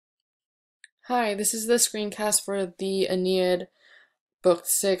Hi, this is the screencast for the Aeneid, Book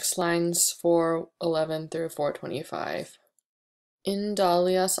 6, lines 411 through 425. In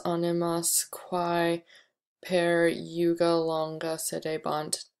dalias animas quae per juga longa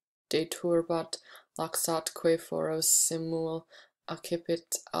sedebant deturbat laxatque foros simul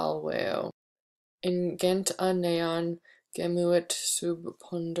accipit alveo. Ingent Aenean gemuit sub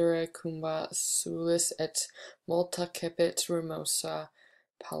pondere cumba sulis et multa cepit rumosa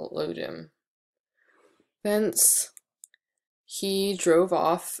paludum. Thence he drove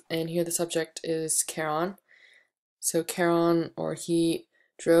off, and here the subject is Charon. So Charon, or he,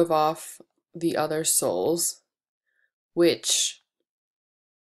 drove off the other souls, which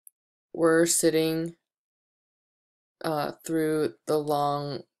were sitting through the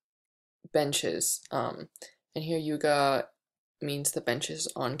long benches. And here Yuga means the benches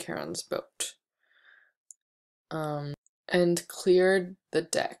on Charon's boat. And cleared the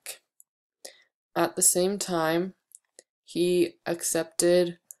deck. At the same time, he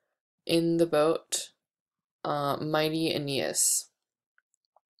accepted in the boat mighty Aeneas.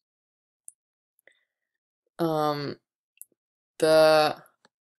 The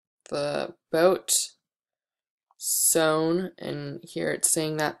boat sewn, and here it's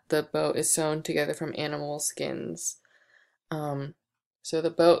saying that the boat is sewn together from animal skins. So the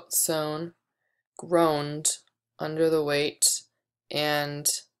boat sewn groaned under the weight, and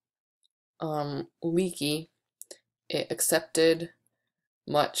leaky, it accepted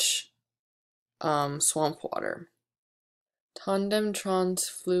much swamp water. Tandem trans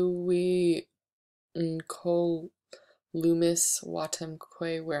flui incolumis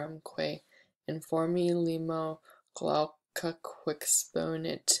vatemque verumque informi limo glauca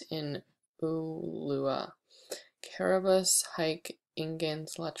quixponit in ulua. Caribus haec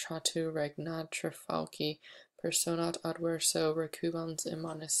ingens latratu regna trifalci personat adverso recubans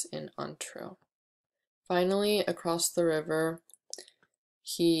immanis in antro. Finally, across the river,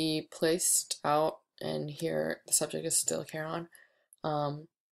 he placed out, and here the subject is still Charon,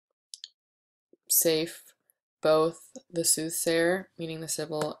 safe both the soothsayer, meaning the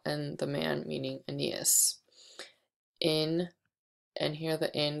Sibyl, and the man, meaning Aeneas. In, and here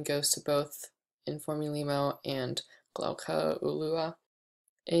the in goes to both in formulimo and glauca ulua,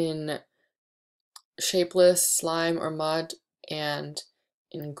 in shapeless slime or mud, and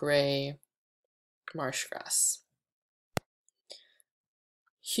in gray marsh grass.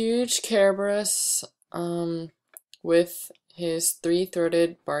 Huge Cerberus, with his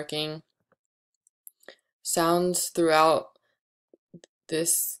three-throated barking, sounds throughout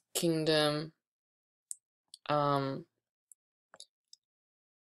this kingdom,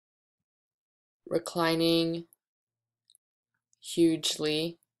 reclining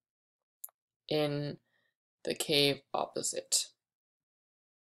hugely in the cave opposite.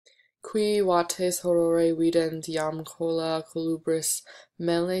 Qui vates horrore vident iam cola colubris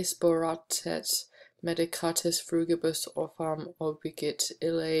mele sporatet medicatis frugibus orpham obigit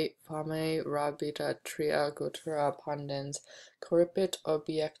ille fame rabida tria gotura pandens corripit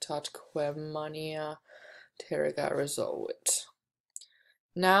obiectat quem mania terriga resolvit.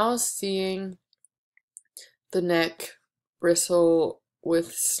 Now seeing the neck bristle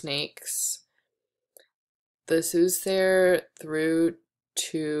with snakes, the soothsayer threw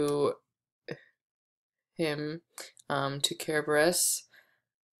to him, to Cerberus,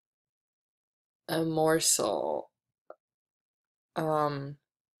 a morsel,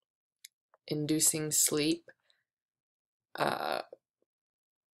 inducing sleep,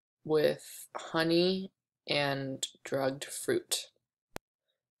 with honey and drugged fruit.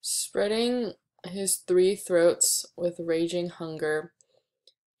 Spreading his three throats with raging hunger,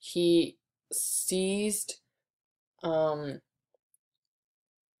 he seized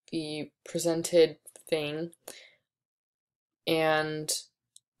the presented thing and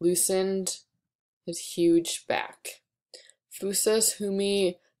loosened his huge back. Fusas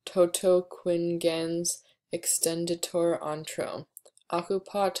humi toto quingens extenditor antro,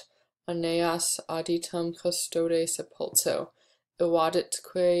 occupat Aeneas aditum custode sepulso,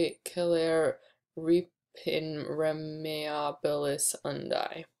 evaditque celer repin remeabilis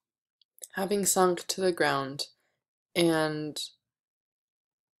undae. Having sunk to the ground, and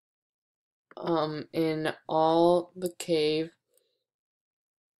in all the cave,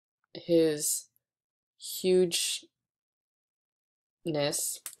 his hugeness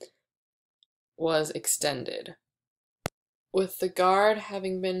was extended. With the guard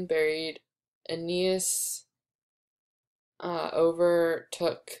having been buried, Aeneas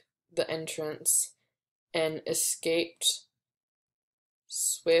overtook the entrance and escaped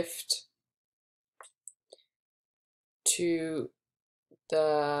swift to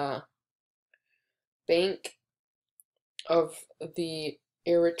the bank of the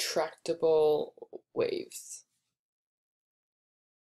irretractable waves.